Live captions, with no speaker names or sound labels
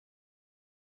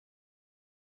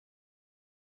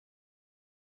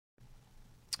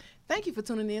Thank you for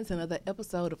tuning in to another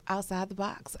episode of Outside the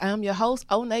Box. I'm your host,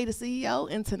 Onay, the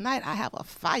CEO, and tonight I have a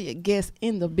fire guest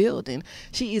in the building.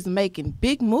 She is making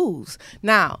big moves.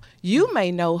 Now, you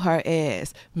may know her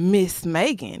as Miss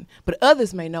Megan, but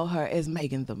others may know her as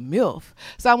Megan the MILF.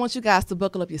 So I want you guys to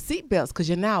buckle up your seatbelts because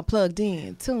you're now plugged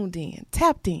in, tuned in,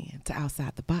 tapped in to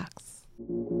Outside the Box.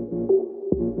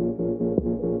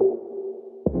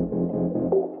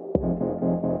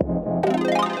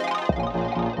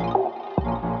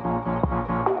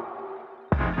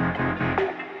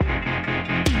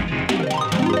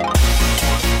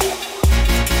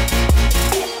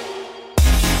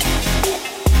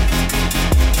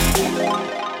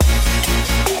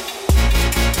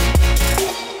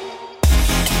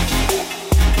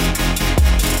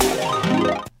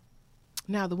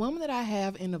 Now, the woman that I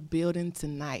have in the building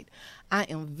tonight, I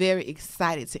am very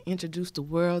excited to introduce the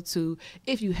world to,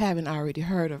 if you haven't already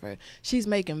heard of her. She's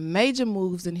making major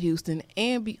moves in Houston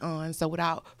and beyond. So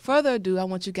without further ado, I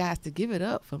want you guys to give it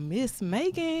up for Miss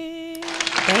Megan.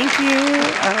 Thank you.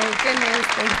 Oh, goodness.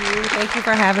 Thank you. Thank you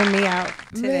for having me out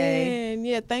today. Man,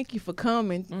 yeah, thank you for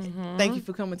coming. Thank you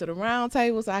for coming to the round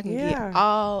table so I can get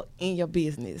all in your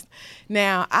business.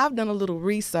 Now, I've done a little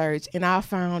research and I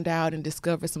found out and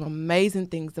discovered some amazing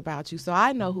things about you. So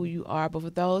I know who you are, but for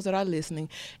those that are listening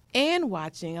and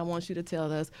watching, I want you to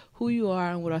tell us who you are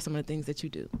and what are some of the things that you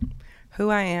do. Who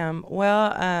I am?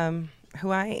 Well, who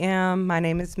I am, my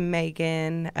name is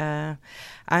Megan.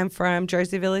 I'm from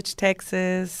Jersey Village,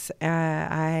 Texas.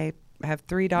 I have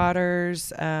 3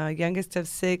 daughters, youngest of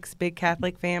 6, big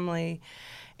Catholic family,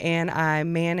 and I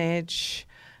manage,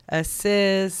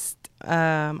 assist.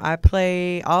 I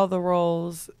play all the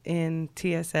roles in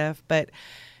TSF, but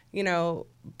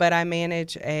I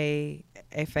manage a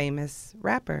famous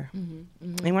rapper.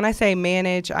 And when I say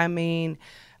manage, I mean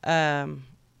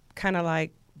kind of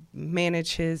like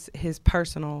manage his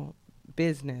personal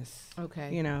business.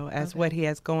 Okay. As what he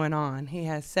has going on. He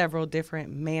has several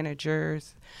different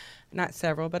managers, not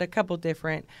several, but a couple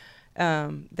different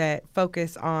that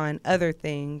focus on other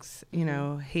things,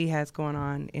 he has going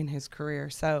on in his career.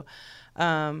 So,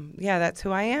 that's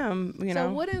who I am, So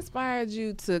what inspired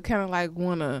you to kind of like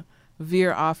want to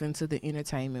veer off into the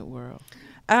entertainment world?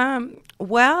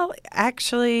 Well,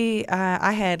 actually,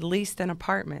 I had leased an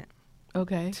apartment.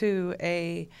 Okay. To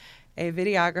a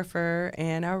videographer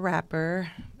and a rapper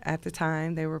at the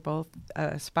time. They were both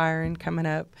aspiring, coming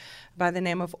up, by the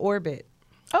name of Orbit.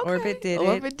 Okay. Orbit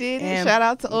did it. Shout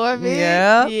out to Orbit.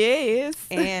 Yeah. Yes.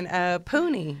 And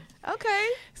Poonie. Okay.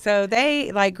 So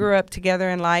they grew up together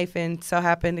in life and so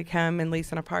happened to come and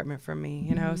lease an apartment from me,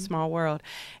 small world.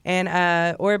 And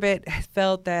Orbit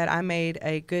felt that I made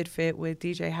a good fit with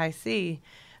DJ High C.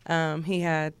 He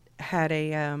had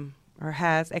or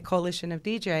has a coalition of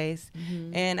DJs.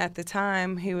 And at the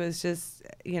time, he was just,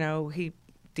 he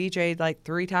DJ'd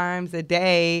 3 times a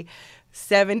day,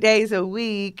 7 days a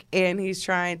week, and he's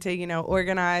trying to,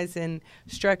 organize and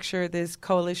structure this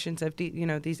coalitions of,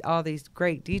 all these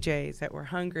great DJs that were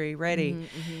hungry, ready.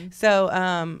 So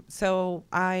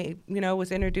I,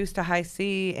 was introduced to High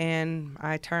C, and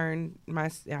I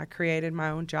created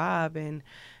my own job, and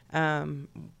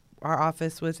our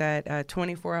office was at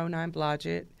 2409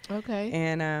 Blodgett. Okay.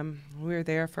 And we were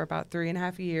there for about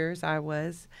 3.5 years. I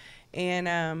was.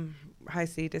 And High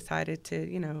C decided to,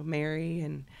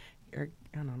 marry or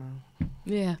I don't know.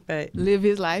 Yeah. But live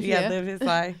his life. Yeah, live his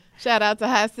life. Shout out to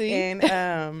High C.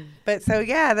 And but so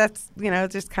that's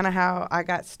just kind of how I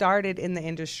got started in the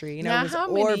industry. Now, it was how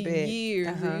Orbit. many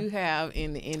years do you have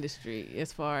in the industry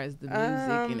as far as the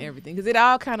music and everything? Because it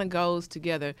all kind of goes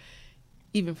together.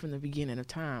 Even from the beginning of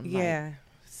time. Yeah.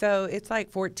 So it's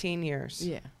 14 years.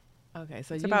 Yeah. Okay.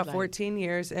 So it's about 14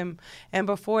 years. And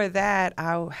before that,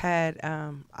 I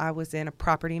was in a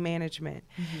property management.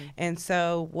 And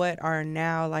so what are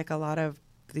now a lot of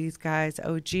these guys,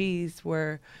 OGs,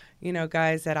 were,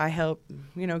 guys that I helped,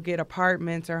 get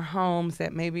apartments or homes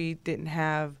that maybe didn't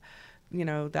have,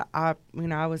 I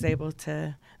was able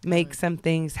to make some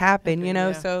things happen,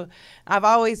 So I've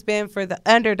always been for the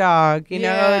underdog,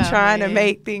 trying to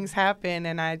make things happen.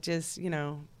 And I just,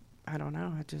 I don't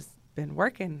know. I just been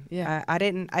working. Yeah.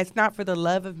 It's not for the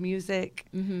love of music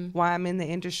why I'm in the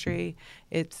industry.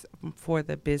 It's for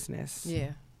the business.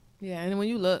 Yeah. Yeah. And when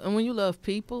you love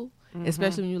people,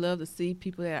 especially when you love to see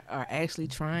people that are actually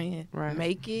trying to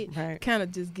make it, kind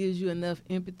of just gives you enough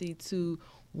empathy to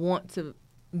want to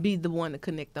be the one to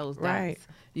connect those dots,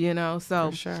 So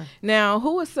for sure. Now,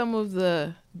 who are some of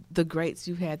the greats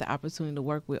you've had the opportunity to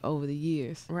work with over the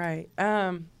years? Right.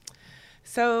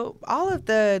 So all of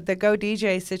the Go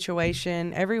DJ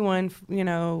situation, everyone,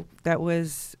 that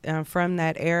was from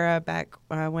that era back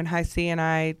when High C and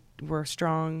I were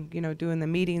strong, doing the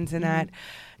meetings and that.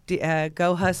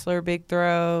 Go Hustler, Big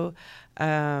Throw,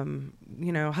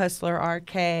 Hustler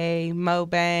RK, Mo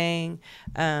Bang,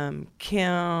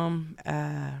 Kim,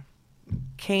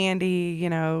 Candy,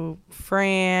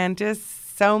 Fran,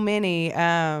 just so many.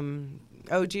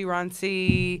 OG Ron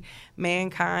C,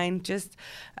 Mankind, just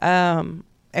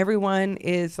everyone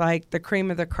is like the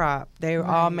cream of the crop. They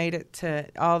all made it to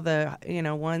all the,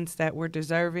 ones that were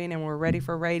deserving and were ready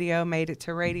for radio, made it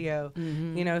to radio.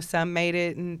 Some made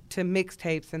it into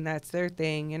mixtapes and that's their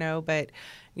thing, but,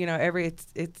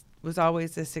 it was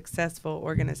always a successful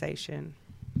organization.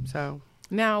 So.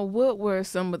 Now, what were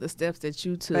some of the steps that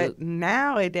you took? But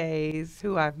nowadays,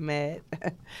 who I've met,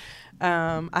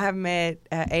 I have met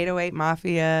 808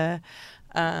 Mafia,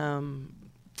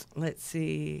 let's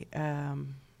see,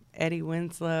 Eddie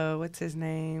Winslow, what's his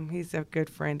name? He's a good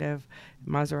friend of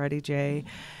Maserati J.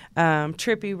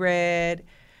 Trippie Redd.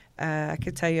 I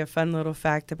could tell you a fun little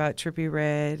fact about Trippie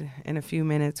Redd in a few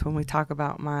minutes when we talk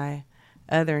about my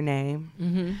other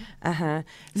name.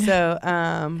 So,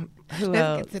 who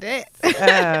else? Let's get to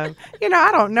that.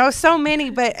 I don't know so many,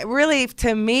 but really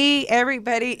to me,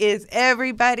 everybody is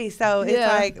everybody. So it's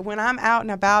like when I'm out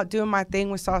and about doing my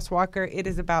thing with Sauce Walker, it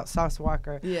is about Sauce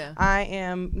Walker. Yeah. I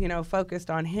am, focused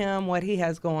on him, what he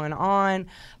has going on.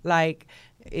 Like,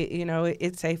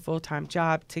 it's a full-time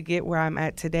job to get where I'm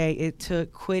at today. It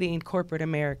took quitting corporate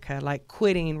America, like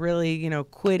quitting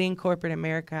corporate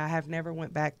America. I have never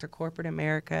went back to corporate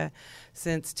America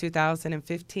since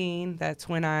 2015. That's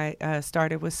when I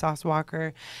started with Sauce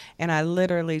Walker, and I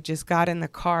literally just got in the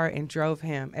car and drove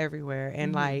him everywhere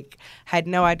and like had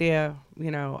no idea,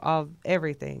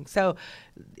 everything. So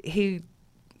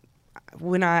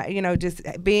when I, just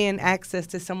being access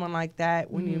to someone like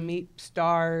that, when you meet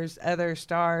other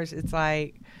stars, it's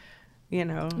like,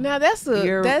 Now that's a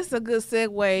good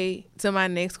segue to my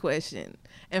next question.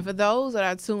 And for those that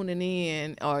are tuning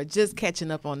in or just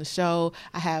catching up on the show,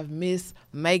 I have Miss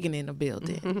Megan in the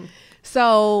building.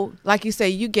 So, like you say,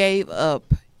 you gave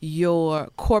up your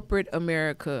corporate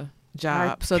America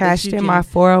job so cashed in my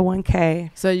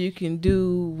 401k so you can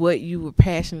do what you were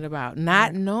passionate about,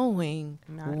 not knowing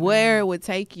where it would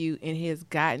take you, and has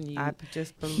gotten you I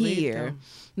just believed here. him.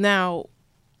 Now,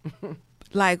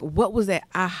 like, what was that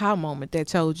aha moment that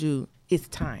told you it's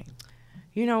time?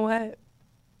 You know what?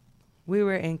 We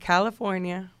were in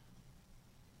California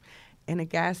in a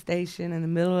gas station in the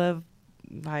middle of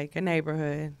like a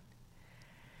neighborhood.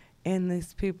 And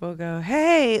these people go,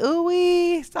 "Hey,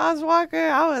 ooey, Sauce Walker."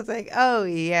 I was like, "Oh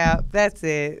yeah, that's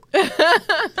it."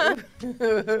 That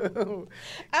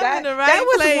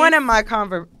was one of my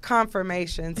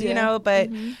confirmations, But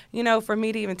for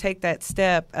me to even take that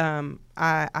step,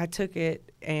 I took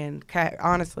it and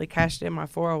honestly cashed in my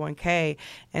 401k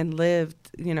and lived,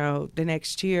 the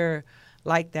next year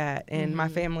like that. And my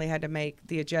family had to make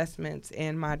the adjustments,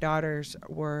 and my daughters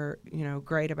were,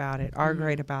 great about it, are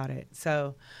great about it.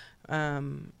 So.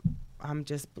 I'm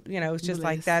just, it's just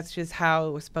like, that's just how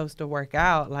it was supposed to work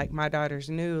out. Like, my daughters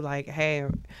knew, like, hey,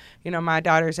 my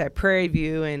daughter's at Prairie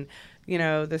View, and,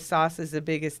 the sauce is the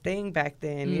biggest thing back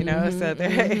then, so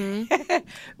they're,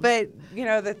 but,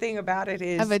 the thing about it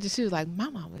is. I bet you she was like, my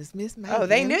mama is Miss Megan. Oh,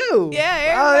 they knew.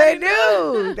 Yeah, they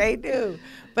knew. They knew.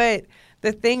 But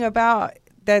the thing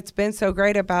that's been so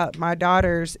great about my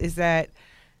daughters is that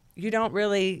you don't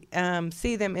really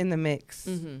see them in the mix.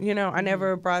 I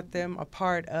never brought them a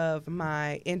part of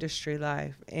my industry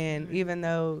life. And even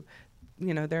though,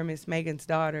 they're Miss Megan's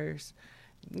daughters,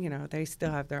 they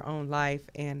still have their own life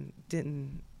and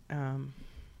didn't, so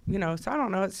I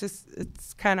don't know.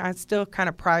 I'm still kind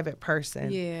of private person.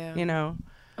 Yeah.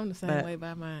 I'm the same way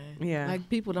by mine. Yeah. Like,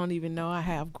 people don't even know I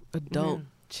have adult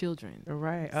children.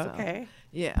 Right. So, okay.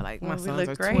 Yeah, like my sons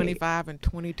are great. 25 and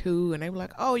 22, and they were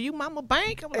like, "Oh, you Mama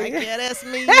Bank?" I'm like, "Yeah, that's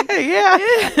me."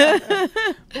 Yeah.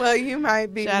 Well, you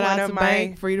might be Shout one out of to my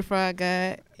Bank, Free to Fry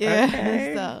God. Yeah.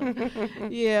 Okay. So,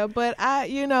 yeah, but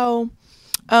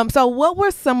so what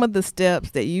were some of the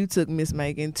steps that you took, Miss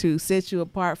Megan, to set you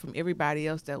apart from everybody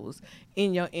else that was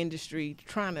in your industry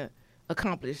trying to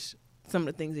accomplish some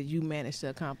of the things that you managed to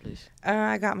accomplish?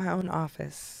 I got my own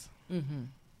office.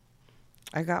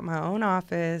 I got my own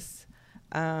office,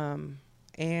 and,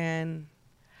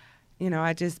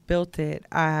 I just built it.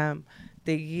 The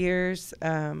years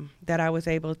that I was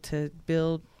able to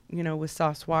build, with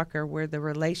Sauce Walker were the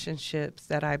relationships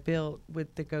that I built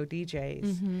with the Go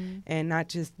DJs, and not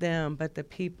just them, but the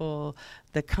people,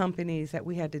 the companies that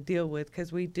we had to deal with,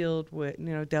 because we dealt with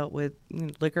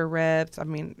liquor reps. I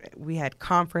mean, we had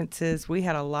conferences. We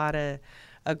had a lot of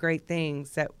great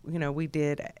things that we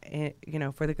did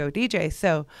for the Go DJ.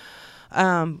 So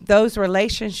those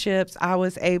relationships, I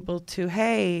was able to,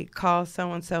 hey, call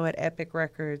so-and-so at Epic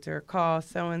Records or call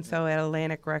so-and-so at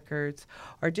Atlantic Records,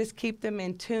 or just keep them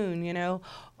in tune, you know.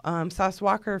 Sauce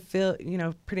Walker,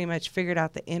 pretty much figured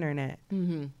out the internet.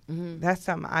 That's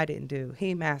something I didn't do.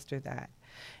 He mastered that.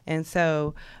 And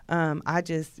so I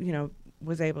just,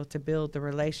 was able to build the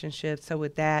relationship. So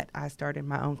with that, I started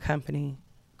my own company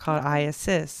called I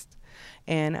Assist.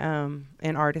 And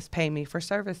artists pay me for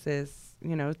services,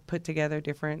 put together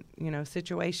different,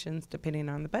 situations depending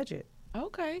on the budget.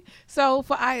 Okay. So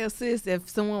for I Assist, if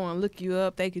someone want to look you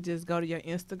up, they could just go to your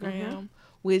Instagram,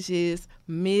 which is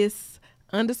Miss____Megan.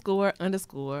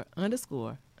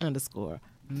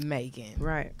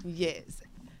 Right. Yes.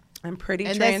 I'm pretty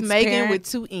and transparent. That's Megan with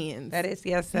 2 N's. That is,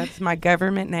 yes, that's my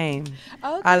government name.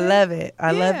 Okay. I love it.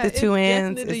 I love the 2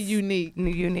 N's. Definitely unique.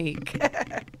 Unique.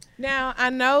 Now,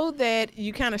 I know that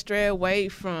you kind of stray away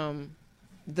from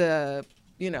the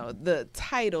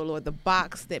title or the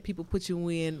box that people put you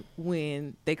in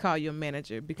when they call you a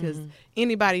manager, because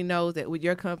anybody knows that with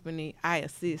your company, I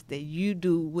Assist, that you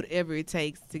do whatever it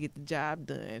takes to get the job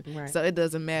done. Right. So it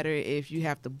doesn't matter if you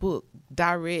have to book,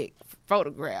 direct,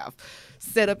 photograph,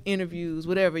 set up interviews,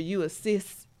 whatever, you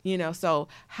assist, So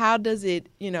how does it,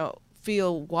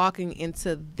 feel walking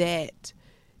into that,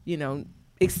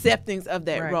 acceptance of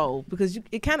that role, because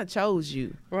it kind of chose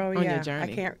you on your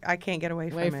journey. I can't get away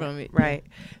from it. Right.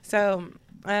 So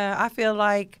I feel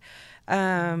like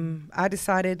I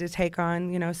decided to take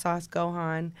on, Sauce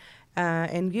Gohan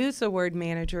and use the word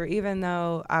manager, even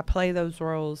though I play those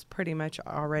roles pretty much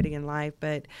already in life.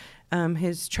 But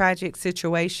his tragic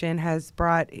situation has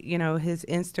brought, his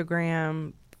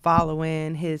Instagram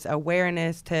following, his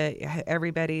awareness to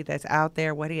everybody that's out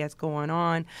there, what he has going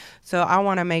on. So I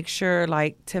want to make sure,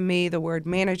 like, to me, the word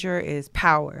manager is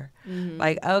power.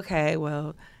 Like, okay,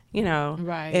 well,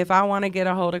 if I want to get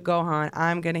a hold of Gohan,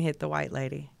 I'm going to hit the white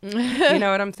lady. You know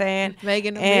what I'm saying?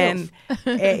 Megan the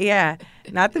MILF. Yeah,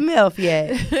 not the MILF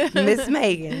yet. Miss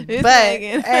Megan. Miss But,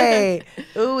 Megan. hey,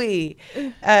 ooey.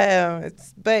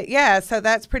 But, yeah, so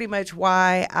that's pretty much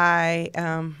why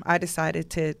I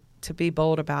decided to be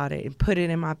bold about it and put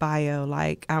it in my bio.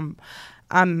 Like, I'm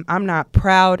not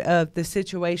proud of the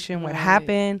situation, what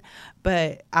happened,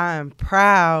 but I'm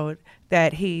proud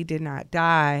that he did not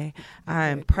die.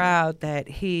 I'm proud that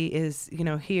he is,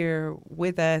 here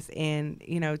with us, and,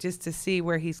 just to see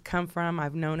where he's come from.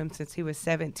 I've known him since he was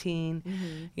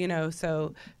 17,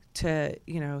 so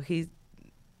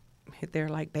they're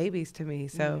like babies to me.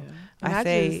 So I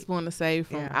just want to say,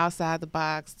 from outside the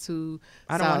box to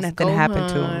I don't want nothing to happen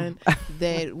to him.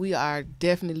 that we are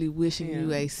definitely wishing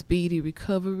you a speedy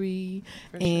recovery.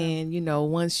 And,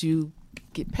 once you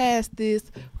get past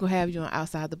this, we're going to have you on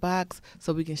Outside the Box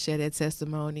so we can share that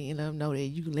testimony and let them know that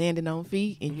you landing on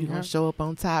feet and you're going to show up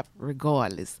on top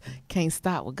regardless. Can't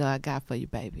stop what God got for you,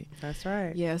 baby. That's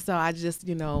right. Yeah, so I just,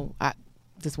 I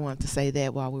just wanted to say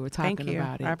that while we were talking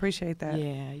about it. I appreciate that.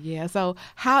 Yeah. So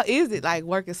how is it, like,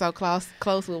 working so close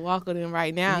with Walker them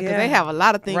right now? Because they have a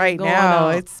lot of things going on. Right now,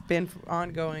 it's been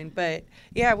ongoing. But,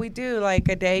 yeah, we do. Like,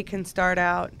 a day can start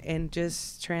out and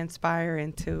just transpire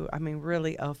into,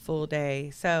 really a full day.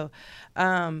 So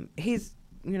he's,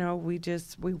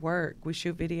 we work. We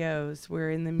shoot videos. We're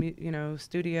in the,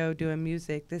 studio doing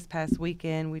music. This past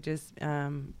weekend, we just,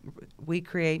 We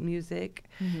Create Music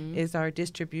is our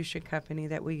distribution company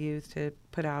that we use to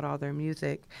put out all their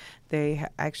music. They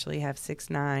actually have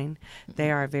 6ix9ine.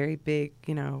 They are a very big,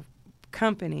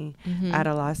 company out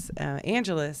of Los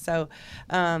Angeles. So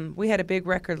we had a big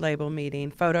record label meeting,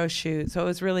 photo shoot. So it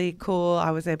was really cool. I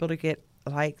was able to get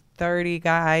like 30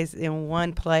 guys in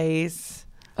one place.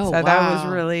 Oh, so wow. that was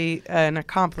really an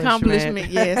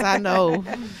accomplishment. Yes, I know.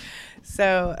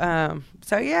 So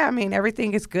yeah,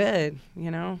 everything is good,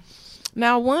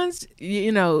 Now, once,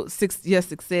 your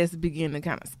success began to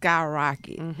kind of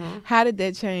skyrocket, how did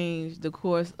that change the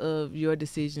course of your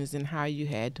decisions and how you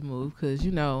had to move? Because,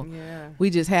 we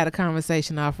just had a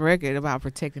conversation off record about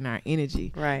protecting our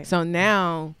energy. Right. So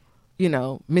now,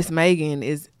 Miss Megan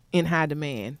is in high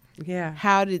demand. Yeah.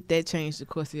 How did that change the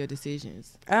course of your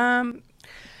decisions?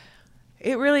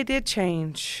 It really did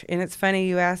change. And it's funny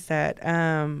you asked that.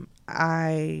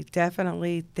 I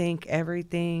definitely think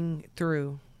everything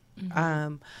through.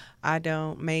 I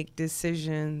don't make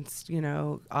decisions,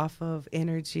 off of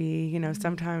energy.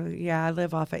 Sometimes, I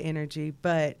live off of energy,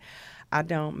 but I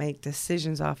don't make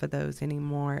decisions off of those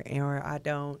anymore. Or I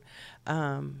don't,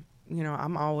 I'm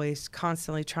always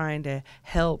constantly trying to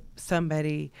help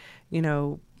somebody,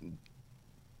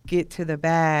 get to the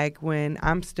bag when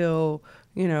I'm still,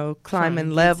 you know, Trying to climbing get to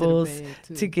the levels bag,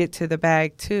 too. to get to the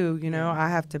bag too. You know, Yeah. I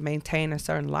have to maintain a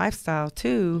certain lifestyle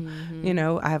too. Mhm. You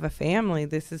know, I have a family.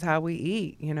 This is how we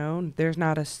eat. You know, there's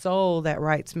not a soul that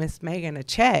writes Miss Megan a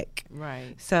check.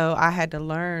 Right. So I had to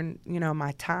learn, you know,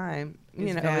 my time, you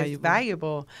It's know, is valuable.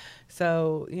 valuable.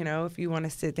 So, you know, if you want to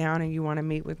sit down and you want to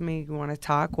meet with me, you want to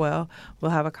talk, well,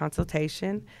 we'll have a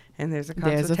consultation, and there's a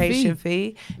There's a consultation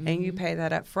fee, and you Mhm. pay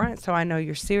that up front. So I know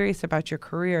you're serious about your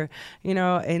career, you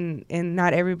know, and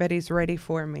not everybody's ready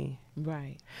for me,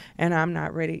 Right. and I'm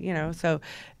not ready, you know, so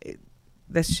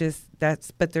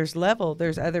but there's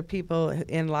other people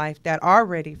in life that are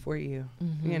ready for you,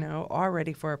 you know, are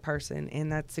ready for a person. And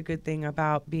that's a good thing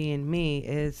about being me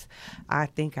is I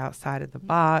think outside of the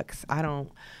box.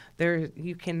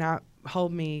 You cannot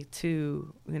hold me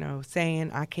to, you know,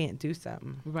 saying I can't do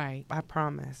something. Right. I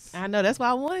promise. I know, that's why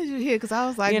I wanted you here, because I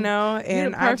was like, You know, you're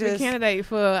and the I perfect just, candidate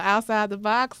for outside the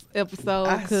box episode.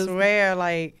 I 'Cause swear,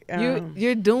 like,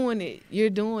 you're doing it. You're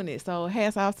doing it. So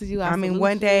hats off to you. I mean,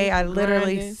 one day I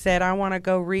literally said I want to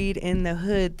go read in the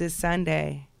hood this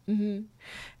Sunday. Mm-hmm.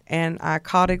 And I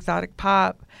called Exotic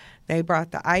Pop. They brought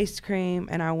the ice cream,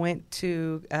 and I went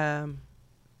to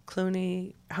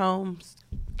Clooney Homes.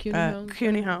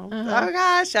 CUNY Homes. Uh-huh. Oh,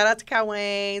 gosh. Shout out to Kyle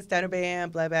Wayne, Stunner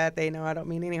Band, Bloodbath. They know I don't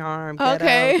mean any harm.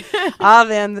 Okay. Ghetto. All of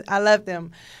them. I love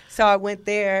them. So I went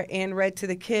there and read to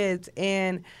the kids.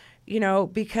 And, you know,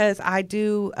 because I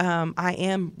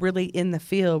am really in the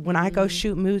field. When I go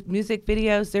shoot music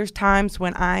videos, there's times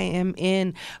when I am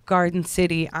in Garden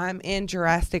City. I'm in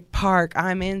Jurassic Park.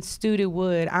 I'm in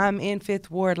Studewood. I'm in Fifth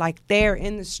Ward. Like, there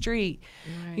in the street,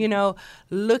 Right. you know,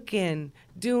 looking,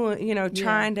 doing, you know,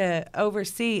 trying to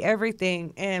oversee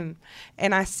everything. And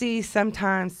I see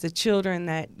sometimes the children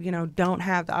that, you know, don't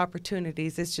have the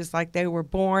opportunities. It's just like they were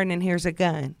born and here's a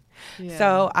gun. Yeah.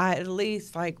 So I at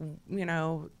least, like, you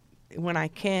know, when I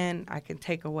can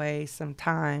take away some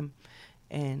time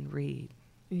and read.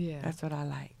 Yeah. That's what I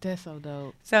like. That's so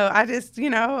dope. So I just, you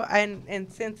know,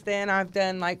 and since then I've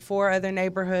done like 4 other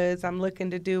neighborhoods. I'm looking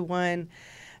to do one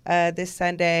this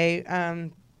Sunday,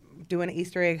 doing an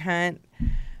Easter egg hunt.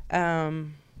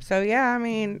 So yeah, I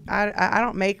mean, I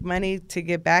don't make money to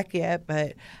give back yet,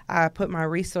 but I put my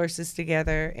resources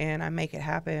together and I make it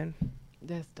happen.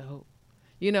 That's dope.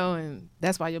 You know, and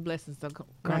that's why your blessings are going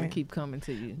to Right. keep coming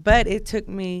to you. But it took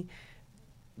me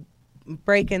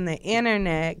breaking the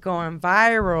internet, going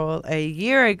viral a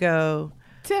year ago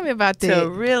Tell me about to that.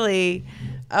 really,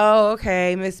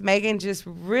 okay, Miss Megan just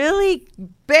really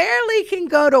barely can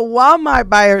go to Walmart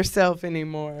by herself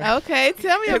anymore. Okay,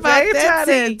 tell me If about they that. try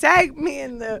to T. attack me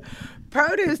in the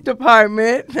produce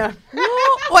department.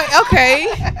 Wait, okay.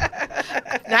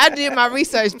 Now, I did my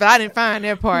research, but I didn't find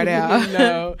that part out.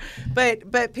 No,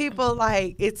 but people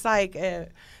like, it's like,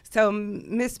 so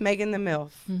Miss Megan the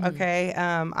MILF. Okay,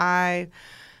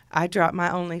 I dropped my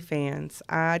OnlyFans.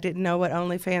 I didn't know what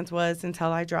OnlyFans was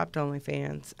until I dropped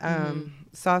OnlyFans.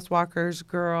 Sauce Walker's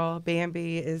girl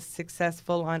Bambi is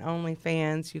successful on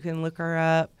OnlyFans. You can look her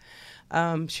up.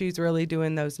 She's really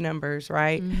doing those numbers,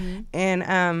 right?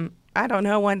 And I don't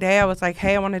know. One day I was like,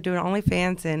 "Hey, I want to do an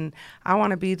OnlyFans, and I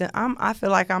want to be I feel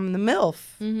like I'm the MILF,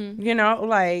 you know,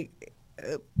 like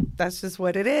that's just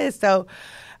what it is." So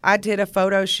I did a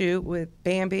photo shoot with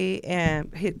Bambi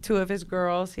and 2 of his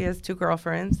girls. He has 2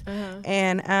 girlfriends,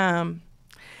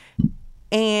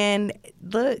 and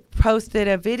look, posted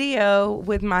a video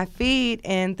with my feet,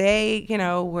 and they, you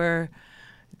know, were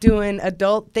doing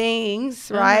adult things,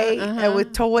 right,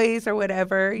 with toys or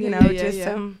whatever, you know,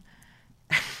 some.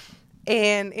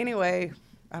 And anyway,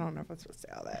 I don't know if I'm supposed to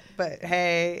say all that, but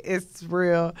hey, it's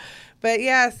real. But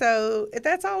yeah, so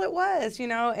that's all it was, you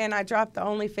know, and I dropped the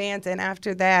OnlyFans. And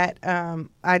after that,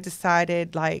 I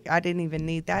decided, like, I didn't even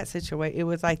need that situation. It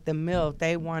was like the MILF.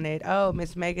 They wanted,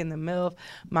 Miss Megan the MILF,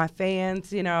 my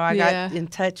fans, you know, I got in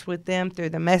touch with them through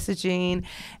the messaging.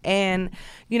 And,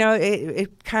 you know,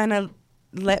 it kind of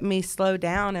let me slow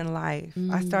down in life.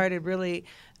 I started really,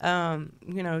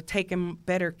 you know, taking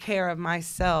better care of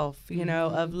myself, you know,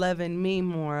 of loving me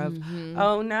more, of,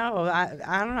 oh no,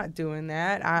 I'm not doing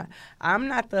that. I'm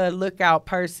not the lookout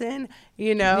person,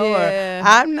 you know, or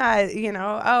I'm not, you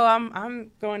know, I'm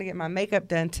going to get my makeup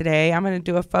done today. I'm going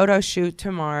to do a photo shoot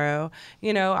tomorrow,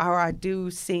 you know, or I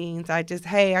do scenes. I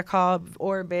called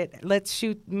Orbit, let's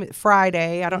shoot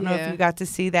Friday. I don't know if you got to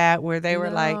see that, where they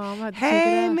were like,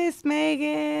 hey, Miss Megan.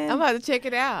 I'm about to check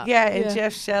it out. Yeah, and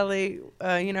Jeff Shelley,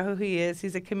 you know who he is.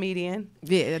 He's a comedian.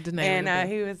 Yeah, the name.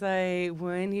 And he was like,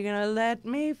 when you going to let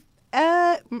me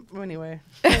Anyway,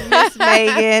 Miss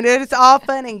Megan, it's all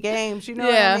fun and games, you know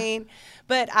what Yeah. I mean?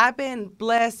 But I've been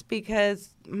blessed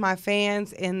because my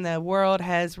fans in the world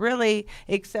has really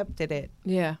accepted it,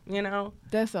 Yeah, you know?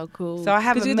 that's so cool. So I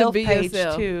have a 'Cause you get to MILF be page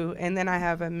yourself. too, and then I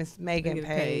have a Miss Megan Megan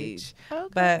page. Okay.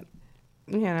 But,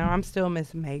 you know, I'm still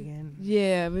Miss Megan.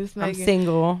 Yeah, Miss I'm Megan.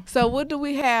 single. So what do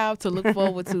we have to look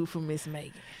forward to from Miss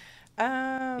Megan?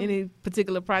 Any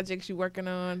particular projects you working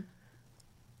on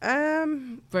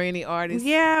for any artists?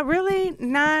 Yeah, really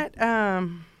not.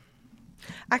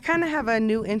 I kind of have a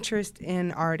new interest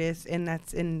in artists, and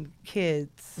that's in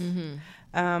kids. Mm-hmm.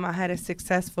 I had a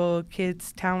successful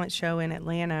kids talent show in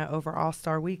Atlanta over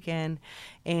All-Star Weekend,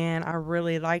 and I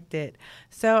really liked it.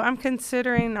 So I'm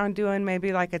considering on doing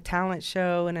maybe like a talent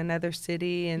show in another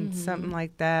city and something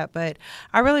like that. But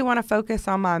I really want to focus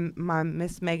on my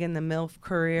Miss Megan the MILF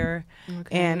career,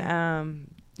 Okay. and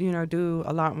you know, do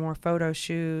a lot more photo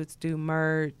shoots, do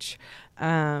merch,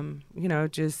 you know,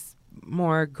 just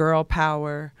more girl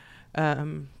power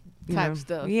you Type know,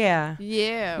 stuff. Yeah.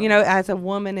 Yeah. You know, as a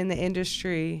woman in the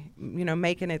industry, you know,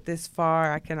 making it this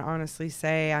far, I can honestly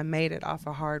say I made it off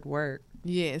of hard work.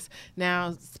 Yes.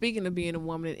 Now, speaking of being a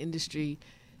woman in industry,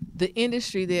 the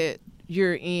industry that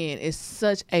you're in is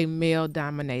such a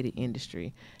male-dominated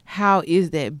industry. How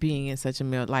is that being in such a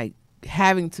male, like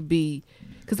having to be?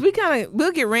 Because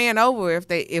we'll get ran over if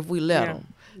we let Yeah.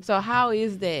 them. So how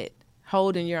is that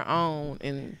holding your own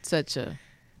in such a?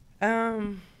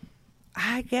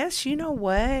 I guess, you know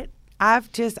what?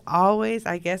 I've just always,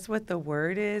 I guess what the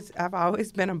word is, I've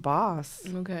always been a boss.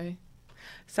 Okay.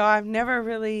 So I've never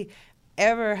really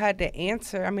ever had to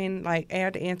answer. I mean, like, I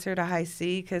had to answer to High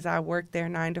C because I worked there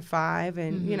 9 to 5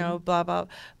 and, you know, blah, blah.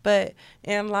 But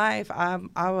in life, I'm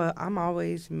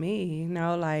always me, you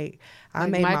know, like I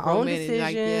made my own decisions.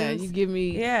 Like, yeah, you give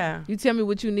me, Yeah. you tell me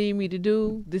what you need me to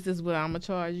do. This is what I'm going to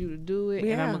charge you to do it.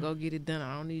 And I'm Yeah. going to go get it done.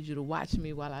 I don't need you to watch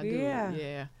me while I do Yeah. it.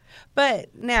 Yeah.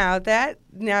 But now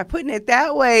putting it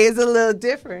that way is a little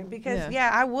different because Yeah.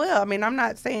 I will. I mean, I'm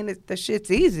not saying that the shit's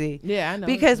easy. Yeah, I know.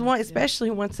 Because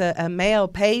especially once a male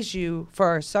pays you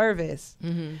for a service,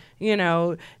 you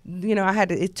know,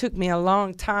 it took me a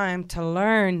long time to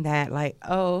learn that, like,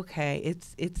 oh, okay,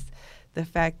 it's the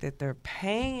fact that they're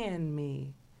paying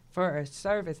me for a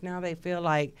service. Now they feel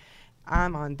like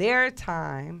I'm on their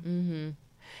time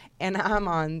and I'm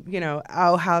on, you know,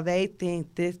 how they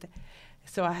think this.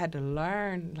 So I had to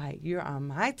learn, like, you're on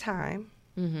my time.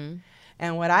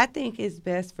 And what I think is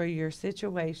best for your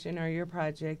situation or your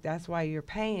project, that's why you're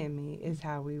paying me, is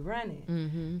how we run it.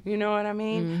 You know what I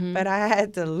mean? But I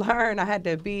had to learn. I had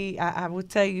to be, I will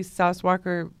tell you, Sauce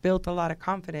Walker built a lot of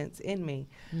confidence in me.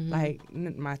 Like,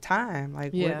 my time.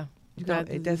 Like, Yeah.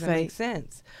 it doesn't make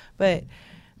sense.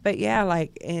 But yeah,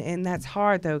 like, and that's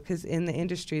hard, though, because in the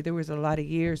industry, there was a lot of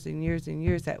years and years and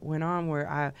years that went on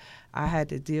where I had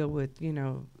to deal with, you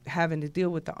know, having to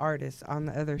deal with the artist on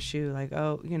the other shoe, like,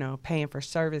 oh, you know, paying for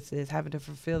services, having to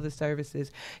fulfill the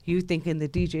services. You thinking the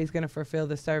DJ is going to fulfill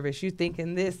the service. You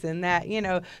thinking this and that, you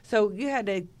know. So you had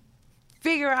to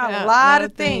figure out a lot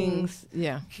of things.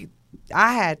 Yeah.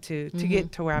 I had to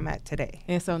get to where I'm at today.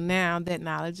 And so now that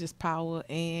knowledge is power,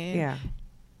 and Yeah.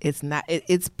 it's not,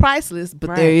 it's priceless, but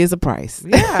Right. there is a price.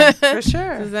 Yeah, for It's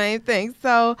sure. the same thing.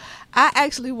 So I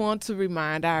actually want to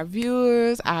remind our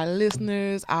viewers, our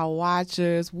listeners, our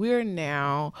watchers, we're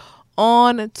now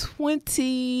on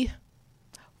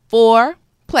 24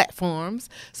 platforms.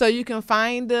 So you can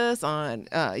find us on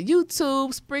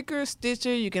YouTube, Spreaker,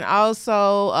 Stitcher. You can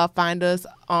also find us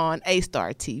on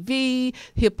A-Star TV,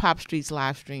 Hip Hop Streets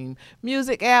live stream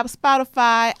music app,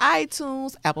 Spotify,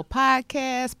 iTunes, Apple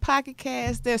Podcasts, Pocket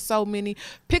Casts. There's so many.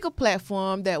 Pick a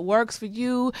platform that works for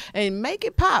you and make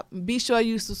it pop. Be sure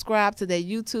you subscribe to that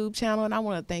YouTube channel. And I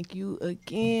want to thank you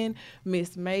again,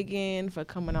 Miss Megan, for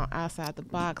coming on Outside the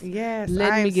Box. Yes,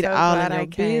 Letting I'm me get so all glad in your I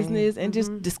came. business and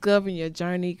just discovering your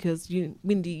journey, because we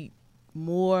need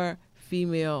more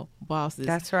female bosses.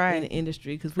 That's right. In the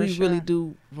industry, because For we really sure.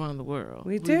 do run the world.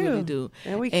 We really do. do.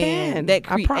 And we And can. that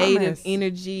I creative promise.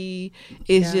 energy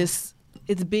is Yeah. just,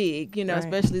 it's big, you know, Right.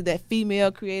 especially that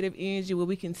female creative energy where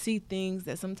we can see things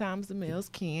that sometimes the males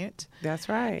can't. That's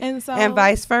right. And so, and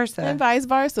vice versa. And vice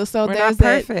versa. So We're there's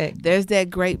not perfect. there's that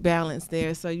great balance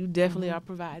there. So you definitely are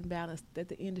providing balance that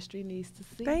the industry needs to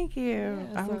see. Thank you. Yeah,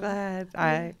 I'm so-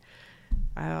 glad.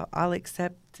 I'll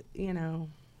accept, you know,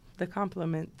 the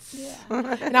compliments.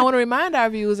 And I want to remind our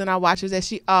viewers and our watchers that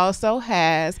she also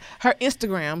has her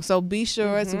Instagram. So be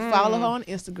sure to follow her on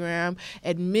Instagram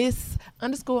at Miss____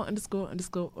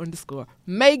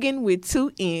 Megan with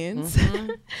 2 N's.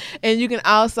 And you can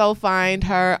also find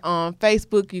her on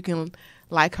Facebook. You can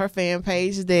like her fan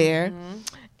page there.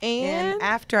 And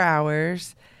After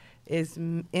Hours is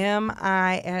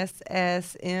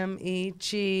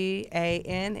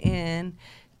MISSMEGANNTHE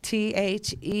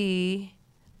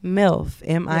MILF,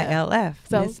 MILF.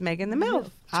 So, Miss Megan the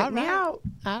MILF. Check me out.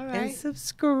 All right. And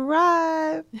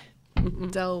subscribe.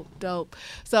 Dope.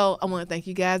 So I want to thank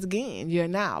you guys again. You're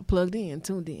now plugged in,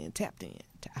 tuned in, tapped in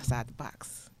to Outside the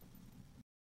Box.